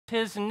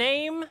His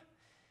name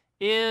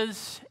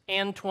is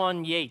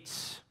Antoine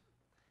Yates.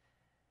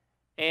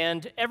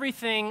 And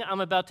everything I'm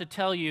about to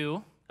tell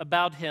you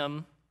about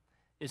him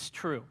is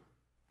true.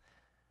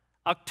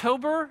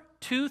 October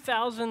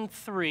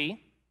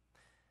 2003,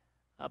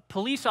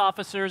 police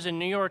officers in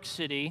New York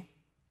City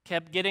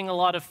kept getting a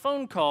lot of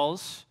phone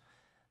calls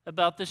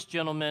about this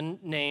gentleman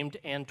named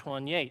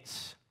Antoine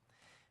Yates.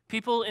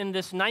 People in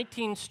this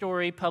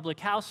 19-story public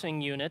housing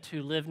unit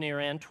who live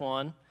near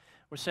Antoine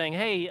were saying,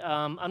 hey,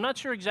 I'm not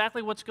sure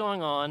exactly what's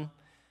going on,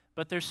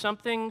 but there's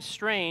something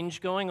strange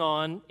going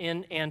on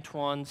in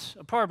Antoine's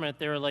apartment.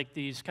 There are like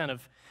these kind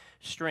of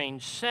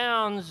strange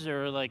sounds,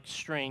 there are like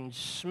strange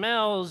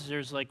smells,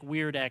 there's like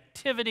weird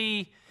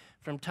activity.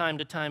 From time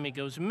to time he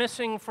goes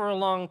missing for a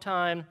long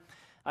time.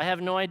 I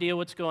have no idea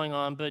what's going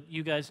on, but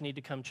you guys need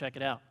to come check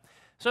it out.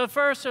 So at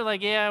first they're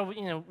like, yeah,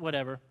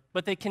 whatever.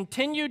 But they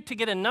continued to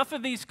get enough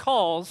of these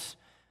calls.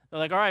 They're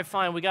like, all right,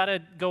 fine, we got to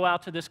go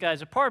out to this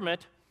guy's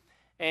apartment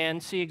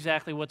and see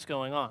exactly what's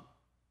going on.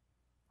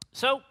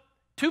 So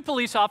 2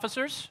 police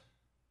officers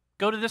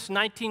go to this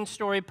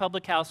 19-story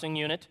public housing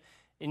unit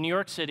in New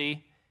York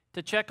City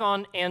to check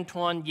on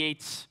Antoine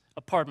Yates'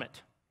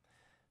 apartment.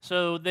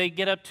 So they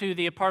get up to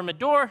the apartment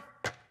door.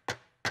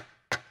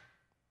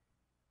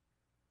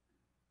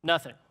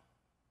 Nothing.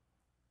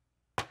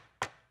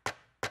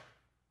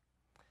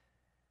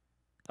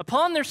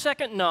 Upon their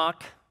second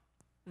knock,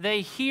 they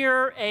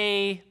hear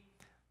a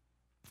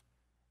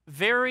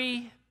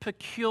very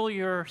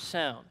peculiar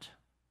sound.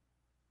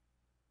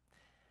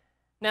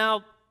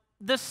 Now,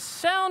 the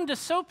sound is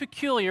so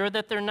peculiar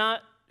that they're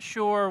not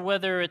sure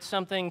whether it's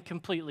something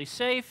completely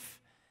safe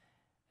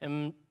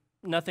and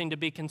nothing to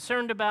be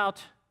concerned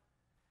about,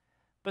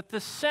 but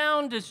the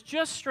sound is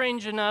just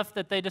strange enough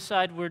that they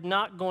decide we're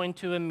not going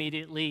to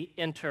immediately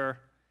enter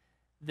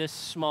this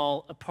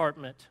small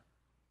apartment.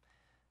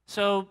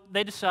 So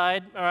they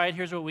decide, all right,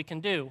 here's what we can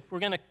do. We're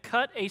going to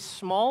cut a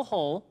small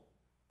hole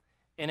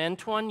in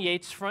Antoine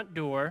Yates' front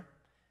door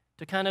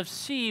to kind of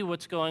see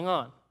what's going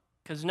on,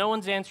 because no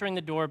one's answering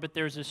the door, but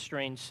there's this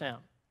strange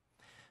sound.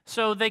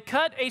 So they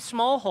cut a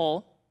small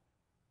hole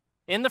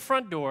in the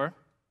front door,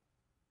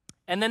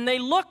 and then they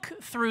look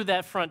through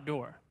that front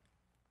door,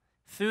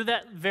 through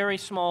that very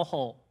small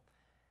hole,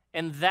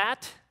 and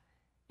that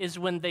is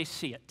when they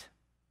see it.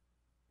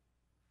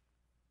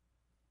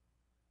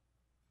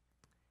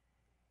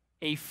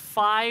 A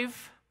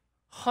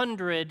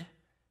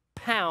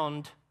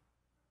 500-pound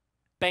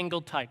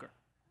Bengal tiger.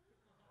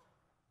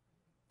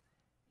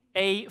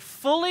 A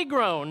fully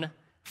grown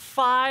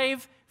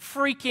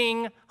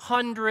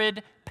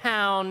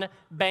 500-pound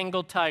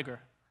Bengal tiger.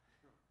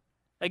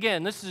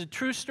 Again, this is a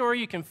true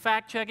story. You can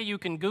fact check it. You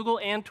can Google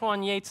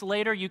Antoine Yates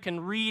later. You can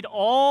read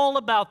all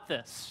about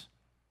this.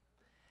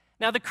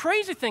 Now, the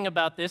crazy thing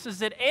about this is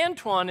that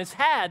Antoine has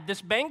had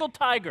this Bengal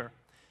tiger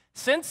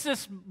since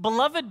this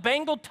beloved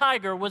Bengal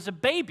tiger was a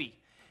baby.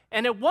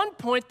 And at one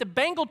point, the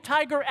Bengal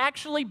tiger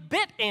actually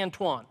bit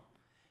Antoine,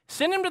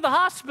 sent him to the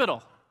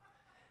hospital.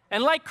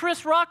 And like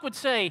Chris Rock would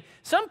say,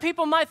 some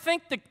people might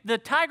think the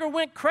tiger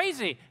went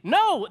crazy.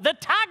 No, the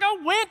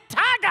tiger went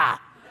tiger.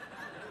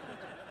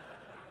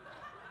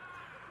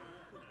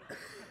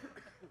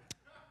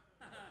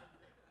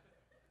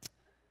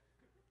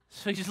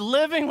 So he's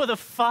living with a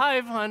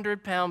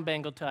 500-pound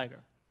Bengal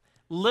tiger.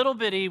 Little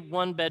bitty,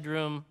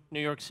 1-bedroom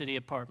New York City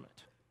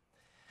apartment.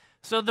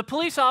 So the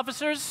police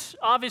officers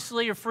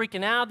obviously are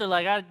freaking out. They're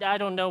like, I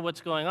don't know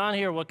what's going on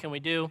here. What can we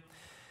do?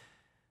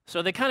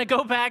 So they kind of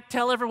go back,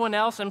 tell everyone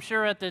else, I'm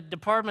sure at the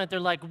department, they're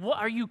like, what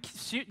are you,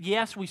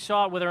 yes, we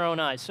saw it with our own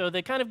eyes. So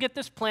they kind of get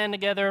this plan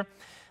together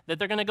that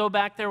they're going to go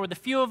back there with a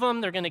few of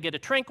them. They're going to get a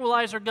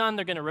tranquilizer gun.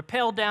 They're going to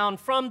rappel down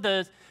from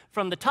the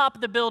top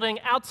of the building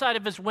outside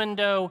of his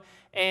window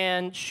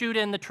and shoot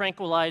in the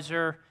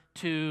tranquilizer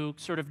to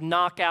sort of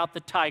knock out the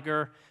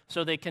tiger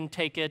so they can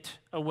take it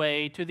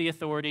away to the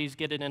authorities,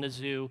 get it in a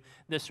zoo,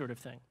 this sort of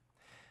thing.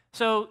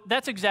 So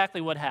that's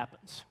exactly what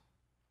happens.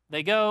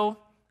 They go,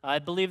 I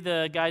believe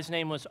the guy's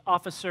name was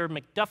Officer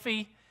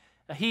McDuffie.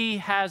 He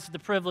has the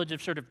privilege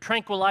of sort of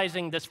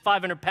tranquilizing this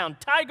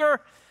 500-pound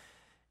tiger.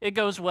 It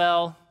goes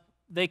well.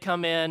 They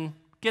come in,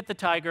 get the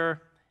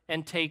tiger,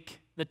 and take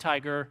the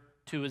tiger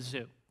to a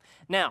zoo.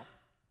 Now,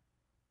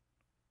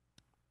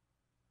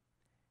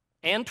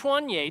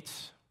 Antoine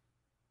Yates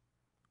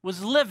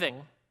was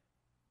living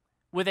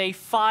with a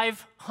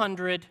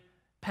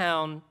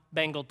 500-pound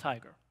Bengal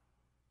tiger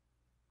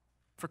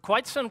for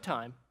quite some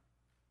time,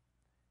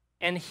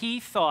 and he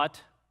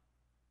thought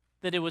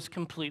that it was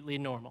completely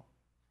normal.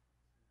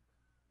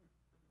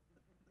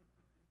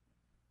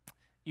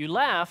 You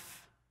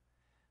laugh,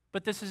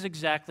 but this is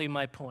exactly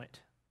my point.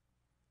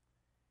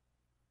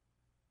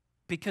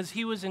 Because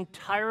he was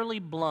entirely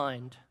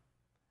blind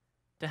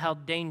to how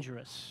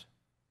dangerous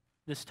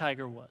this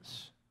tiger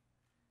was.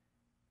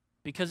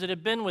 Because it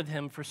had been with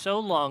him for so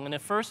long, and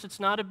at first it's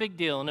not a big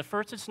deal, and at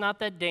first it's not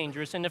that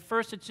dangerous, and at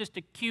first it's just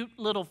a cute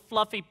little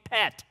fluffy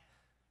pet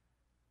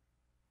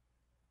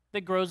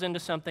that grows into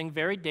something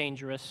very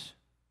dangerous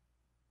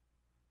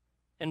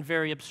and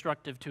very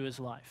obstructive to his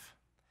life.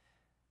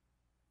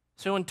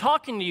 So in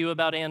talking to you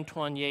about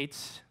Antoine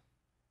Yates,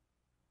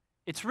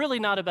 it's really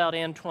not about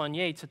Antoine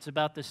Yates, it's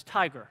about this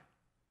tiger.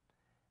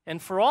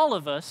 And for all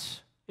of us,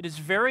 it is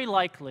very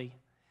likely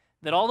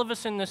that all of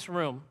us in this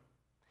room,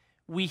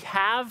 we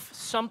have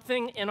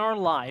something in our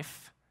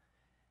life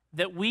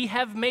that we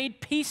have made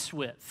peace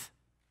with,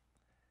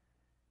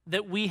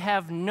 that we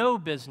have no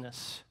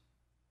business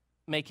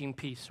making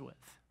peace with.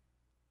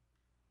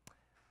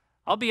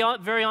 I'll be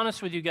very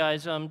honest with you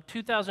guys.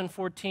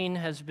 2014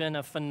 has been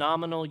a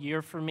phenomenal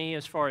year for me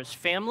as far as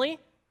family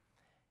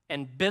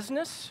and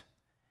business,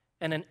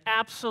 and an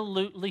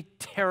absolutely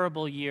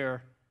terrible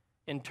year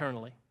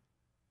internally.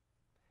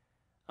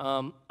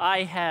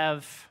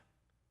 I've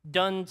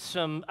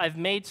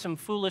made some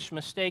foolish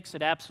mistakes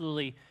that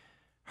absolutely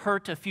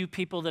hurt a few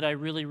people that I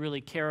really,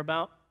 really care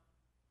about.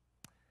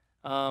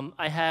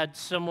 I had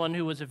someone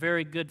who was a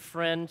very good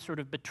friend sort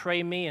of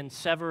betray me and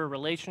sever a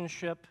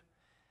relationship.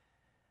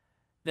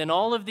 Then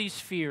all of these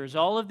fears,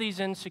 all of these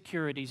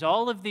insecurities,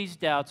 all of these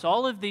doubts,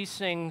 all of these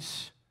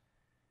things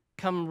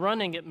come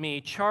running at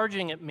me,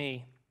 charging at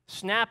me,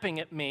 snapping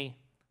at me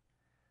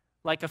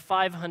like a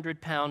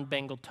 500-pound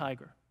Bengal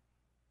tiger.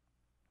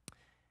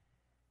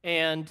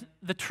 And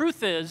the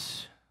truth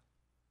is,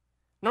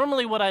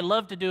 normally what I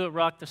love to do at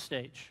Rock the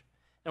Stage,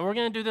 and we're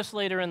going to do this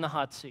later in the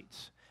hot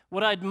seats,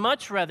 what I'd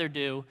much rather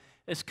do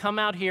is come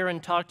out here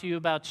and talk to you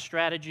about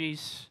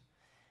strategies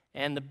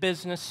and the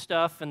business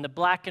stuff and the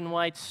black and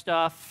white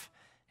stuff,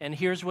 and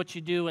here's what you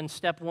do in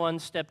step 1,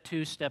 step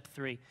 2, step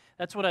 3.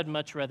 That's what I'd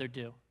much rather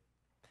do.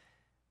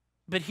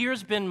 But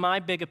here's been my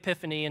big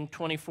epiphany in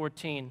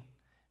 2014,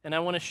 and I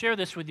want to share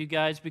this with you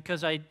guys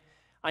because I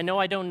know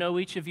I don't know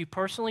each of you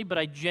personally, but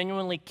I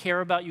genuinely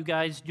care about you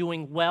guys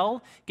doing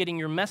well, getting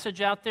your message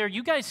out there.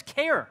 You guys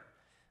care.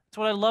 That's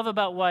what I love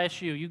about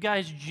YSU. You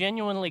guys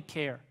genuinely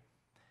care.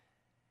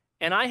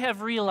 And I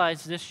have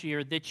realized this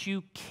year that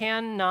you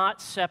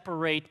cannot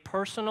separate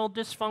personal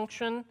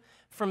dysfunction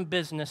from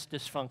business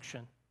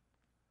dysfunction.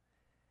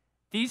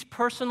 These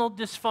personal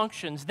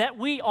dysfunctions that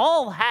we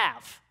all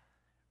have,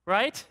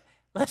 right?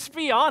 Let's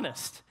be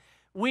honest.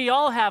 We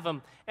all have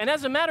them. And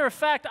as a matter of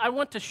fact, I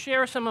want to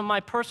share some of my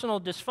personal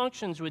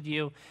dysfunctions with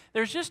you.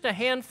 There's just a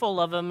handful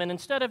of them, and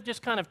instead of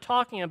just kind of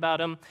talking about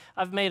them,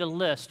 I've made a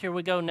list. Here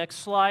we go, next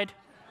slide.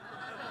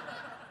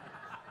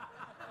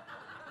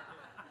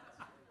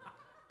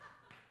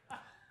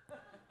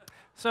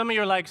 Some of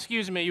you are like,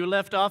 excuse me, you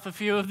left off a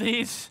few of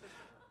these.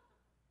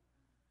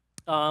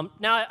 Now,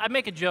 I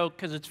make a joke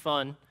because it's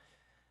fun.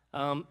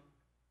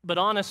 But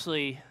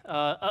honestly,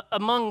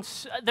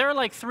 there are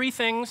like 3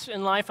 things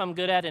in life I'm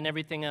good at, and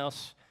everything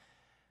else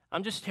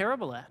I'm just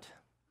terrible at.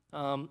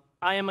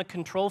 I am a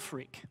control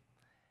freak,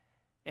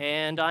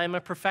 and I am a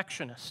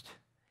perfectionist.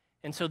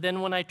 And so then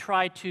when I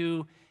try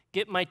to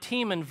get my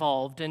team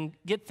involved and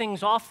get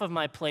things off of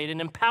my plate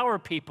and empower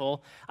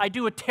people, I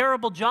do a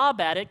terrible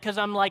job at it because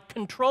I'm like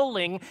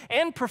controlling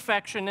and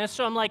perfectionist.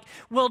 So I'm like,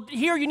 well,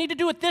 here, you need to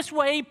do it this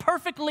way,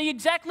 perfectly,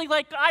 exactly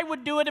like I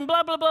would do it, and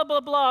blah, blah, blah, blah,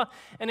 blah.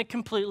 And it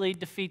completely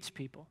defeats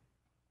people.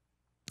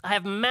 I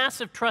have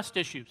massive trust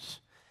issues.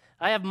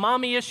 I have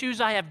mommy issues.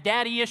 I have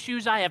daddy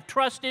issues. I have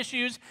trust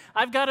issues.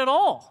 I've got it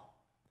all.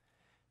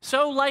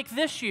 So like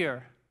this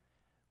year,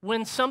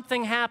 when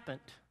something happened,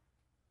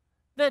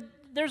 that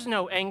there's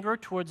no anger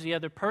towards the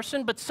other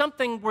person, but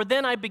something where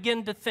then I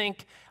begin to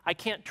think, I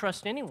can't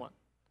trust anyone.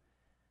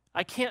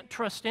 I can't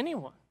trust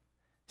anyone.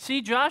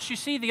 See, Josh, you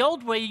see, the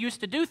old way you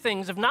used to do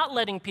things of not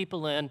letting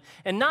people in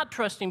and not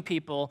trusting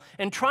people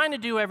and trying to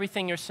do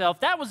everything yourself,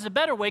 that was the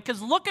better way,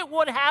 because look at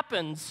what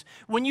happens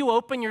when you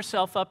open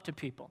yourself up to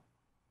people.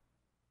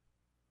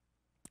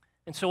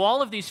 And so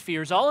all of these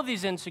fears, all of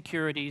these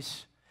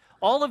insecurities,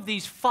 all of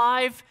these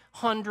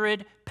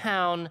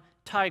 500-pound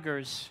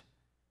tigers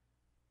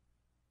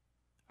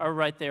are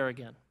right there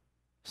again,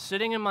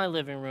 sitting in my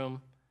living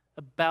room,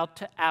 about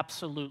to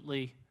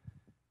absolutely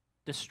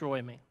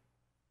destroy me.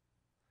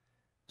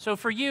 So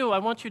for you, I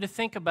want you to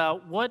think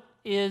about, what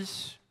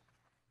is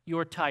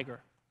your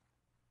tiger?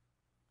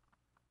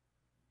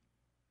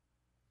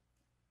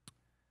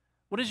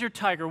 What is your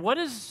tiger? What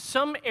is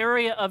some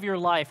area of your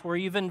life where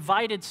you've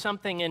invited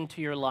something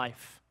into your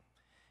life?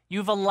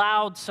 You've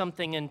allowed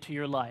something into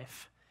your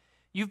life.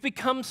 You've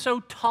become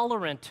so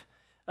tolerant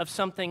of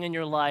something in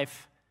your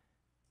life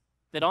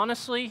that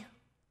honestly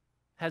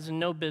has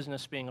no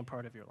business being a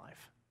part of your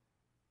life.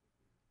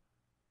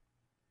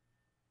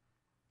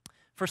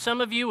 For some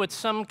of you, it's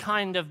some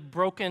kind of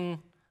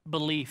broken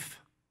belief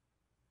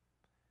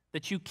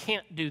that you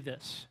can't do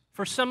this.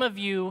 For some of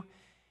you,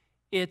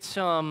 it's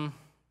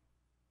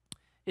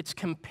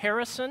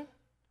comparison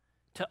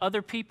to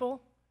other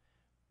people,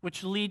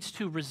 which leads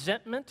to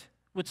resentment,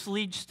 which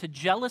leads to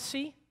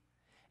jealousy.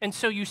 And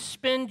so you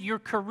spend your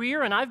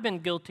career, and I've been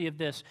guilty of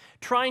this,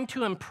 trying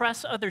to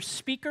impress other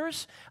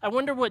speakers. I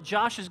wonder what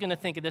Josh is going to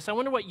think of this. I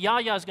wonder what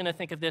Yaya is going to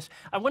think of this.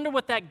 I wonder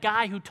what that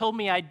guy who told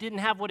me I didn't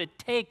have what it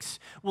takes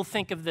will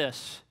think of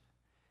this.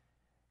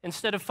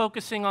 Instead of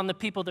focusing on the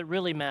people that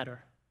really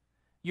matter.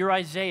 your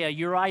Isaiah,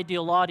 your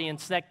ideal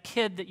audience, that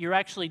kid that you're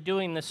actually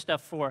doing this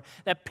stuff for,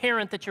 that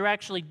parent that you're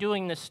actually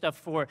doing this stuff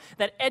for,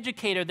 that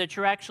educator that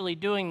you're actually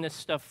doing this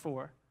stuff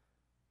for.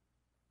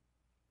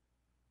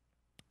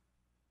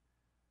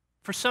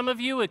 For some of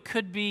you, it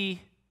could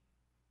be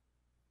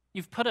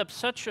you've put up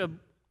such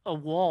a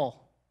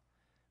wall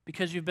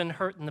because you've been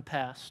hurt in the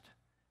past.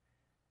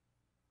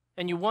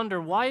 And you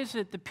wonder, why is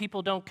it that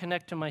people don't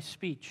connect to my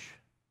speech?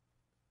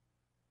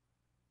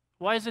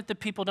 Why is it that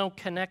people don't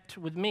connect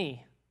with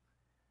me?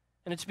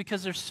 And it's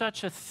because there's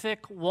such a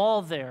thick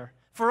wall there,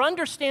 for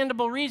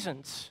understandable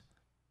reasons.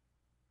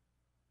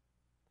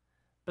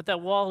 But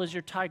that wall is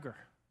your tiger.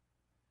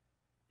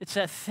 It's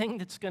that thing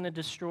that's going to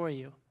destroy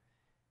you.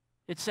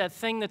 It's that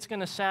thing that's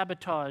going to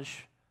sabotage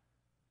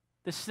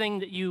this thing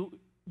that you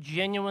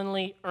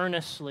genuinely,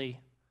 earnestly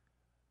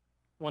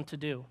want to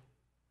do.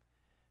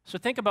 So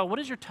think about, what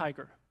is your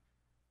tiger?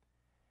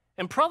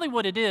 And probably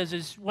what it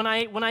is when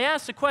I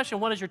ask the question,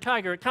 what is your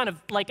tiger, it kind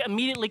of like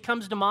immediately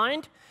comes to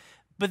mind,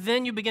 but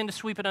then you begin to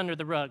sweep it under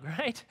the rug,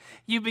 right?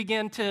 You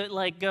begin to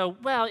like go,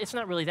 well, it's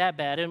not really that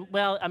bad. And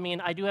well, I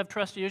mean, I do have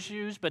trust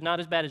issues, but not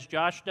as bad as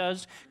Josh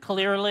does,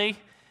 clearly.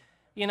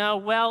 You know,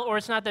 well, or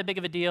it's not that big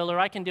of a deal, or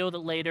I can deal with it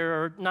later,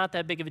 or not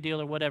that big of a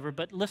deal, or whatever.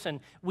 But listen,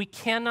 we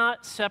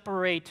cannot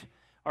separate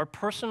our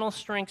personal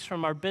strengths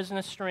from our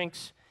business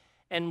strengths,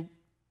 and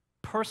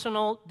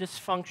personal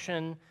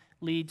dysfunction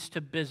leads to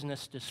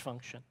business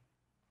dysfunction.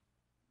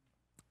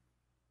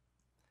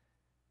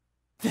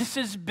 This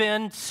has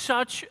been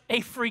such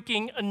a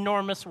freaking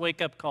enormous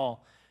wake-up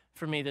call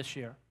for me this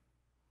year.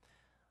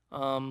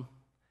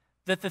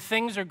 That the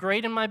things are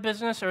great in my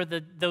business are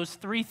those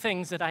three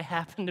things that I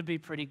happen to be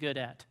pretty good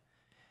at.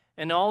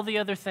 And all the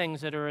other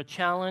things that are a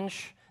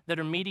challenge, that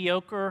are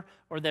mediocre,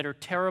 or that are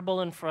terrible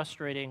and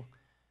frustrating,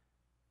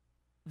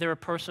 they're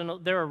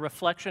a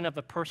reflection of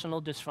a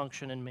personal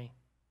dysfunction in me.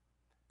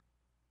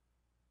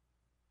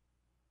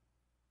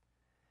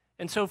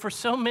 And so for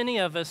so many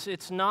of us,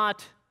 it's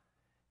not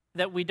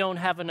that we don't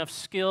have enough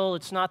skill,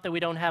 it's not that we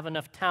don't have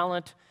enough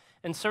talent,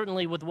 and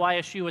certainly with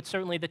YSU, it's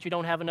certainly that you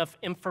don't have enough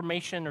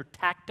information or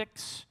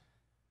tactics.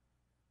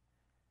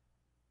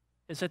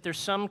 Is that there's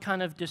some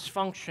kind of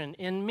dysfunction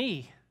in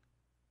me,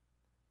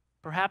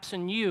 perhaps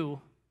in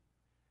you,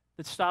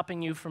 that's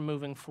stopping you from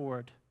moving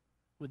forward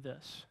with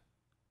this.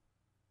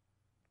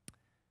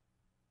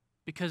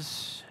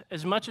 Because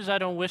as much as I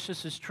don't wish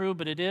this is true,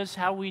 but it is,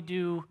 how we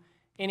do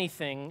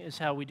anything is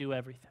how we do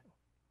everything.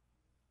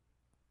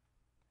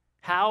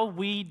 How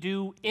we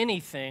do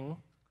anything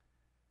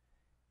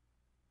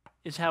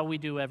is how we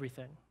do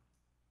everything.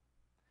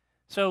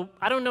 So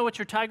I don't know what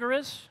your tiger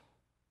is.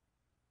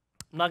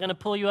 I'm not going to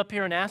pull you up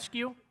here and ask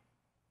you.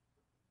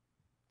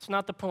 It's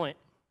not the point.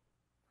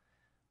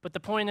 But the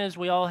point is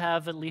we all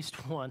have at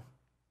least one.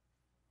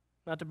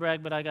 Not to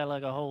brag, but I got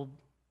like a whole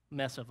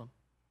mess of them.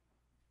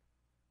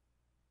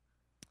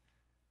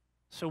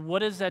 So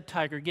what is that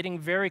tiger? Getting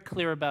very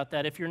clear about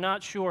that. If you're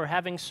not sure,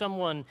 having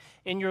someone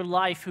in your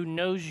life who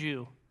knows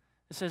you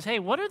that says, hey,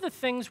 what are the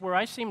things where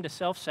I seem to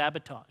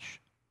self-sabotage?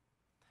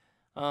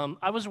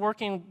 I was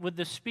working with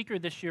this speaker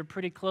this year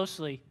pretty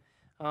closely.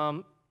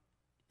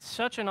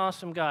 Such an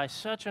awesome guy,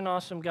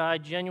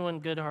 genuine,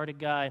 good-hearted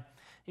guy.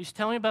 He's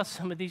telling me about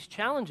some of these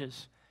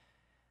challenges.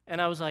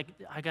 And I was like,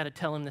 I got to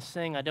tell him this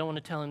thing. I don't want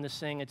to tell him this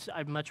thing.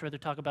 I'd much rather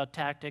talk about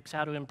tactics,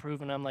 how to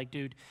improve. And I'm like,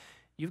 dude,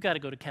 you've got to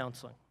go to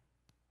counseling.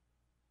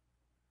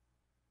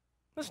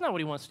 That's not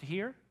what he wants to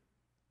hear.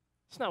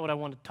 That's not what I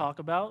want to talk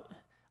about.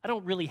 I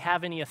don't really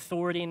have any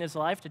authority in his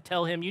life to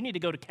tell him, you need to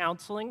go to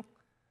counseling.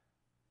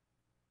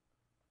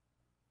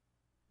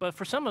 But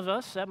for some of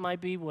us, that might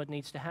be what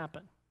needs to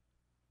happen.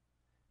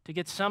 To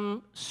get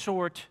some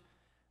sort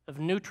of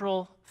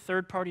neutral,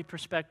 third-party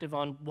perspective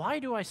on why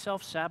do I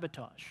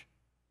self-sabotage?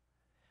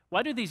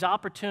 Why do these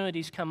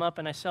opportunities come up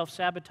and I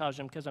self-sabotage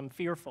them because I'm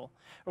fearful?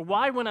 Or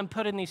why, when I'm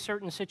put in these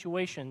certain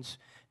situations,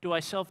 do I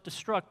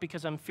self-destruct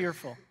because I'm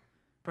fearful?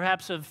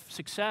 Perhaps of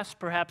success,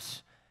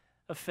 perhaps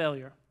of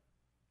failure.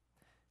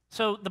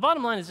 So the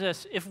bottom line is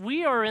this: if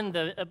we are in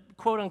the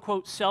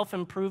quote-unquote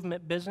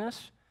self-improvement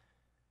business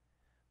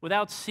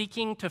without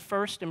seeking to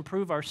first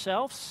improve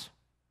ourselves,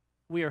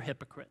 we are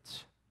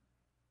hypocrites.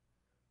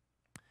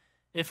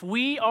 If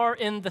we are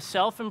in the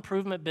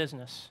self-improvement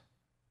business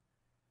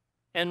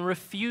and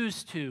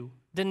refuse to,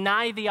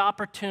 deny the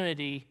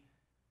opportunity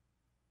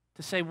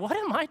to say, what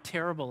am I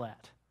terrible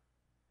at?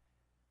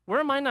 Where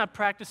am I not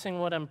practicing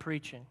what I'm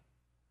preaching?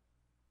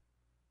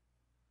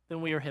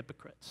 Then we are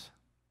hypocrites.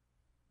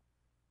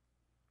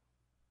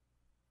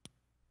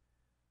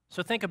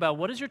 So think about,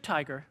 what is your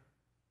tiger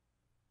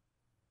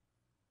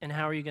and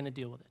how are you going to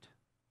deal with it?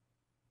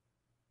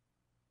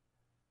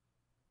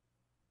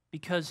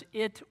 Because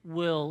it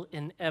will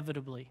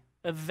inevitably,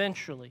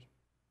 eventually,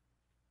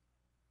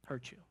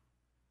 hurt you.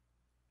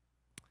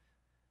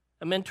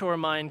 A mentor of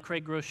mine,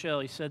 Craig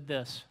Groeschel, he said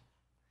this.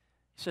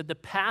 He said, the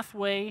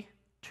pathway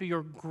to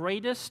your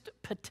greatest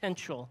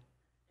potential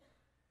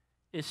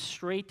is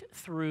straight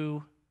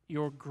through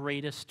your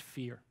greatest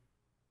fear.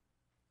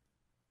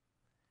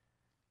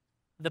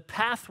 the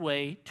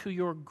pathway to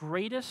your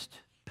greatest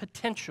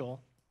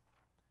potential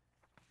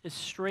is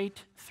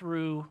straight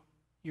through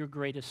your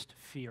greatest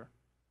fear.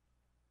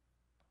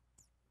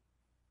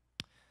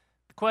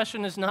 The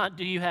question is not,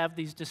 do you have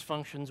these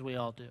dysfunctions? We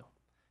all do.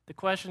 The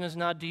question is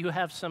not, do you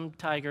have some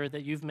tiger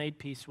that you've made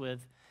peace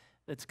with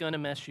that's going to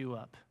mess you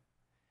up?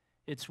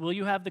 It's, will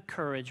you have the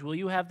courage? Will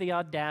you have the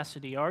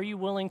audacity? Are you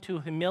willing to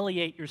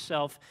humiliate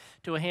yourself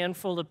to a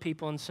handful of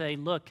people and say,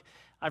 look,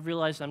 I've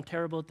realized I'm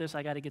terrible at this.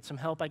 I got to get some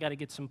help. I got to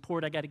get some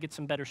support. I got to get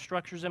some better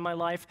structures in my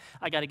life.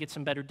 I got to get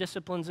some better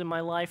disciplines in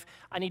my life.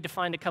 I need to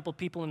find a couple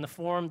people in the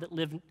forum that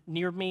live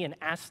near me and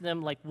ask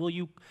them, like, will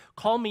you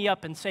call me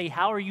up and say,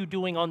 how are you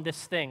doing on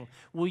this thing?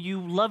 Will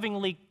you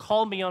lovingly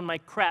call me on my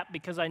crap?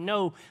 Because I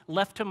know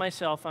left to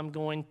myself, I'm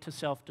going to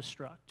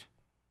self-destruct.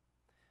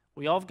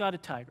 We all have got a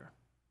tiger.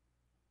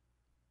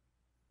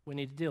 We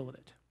need to deal with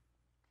it.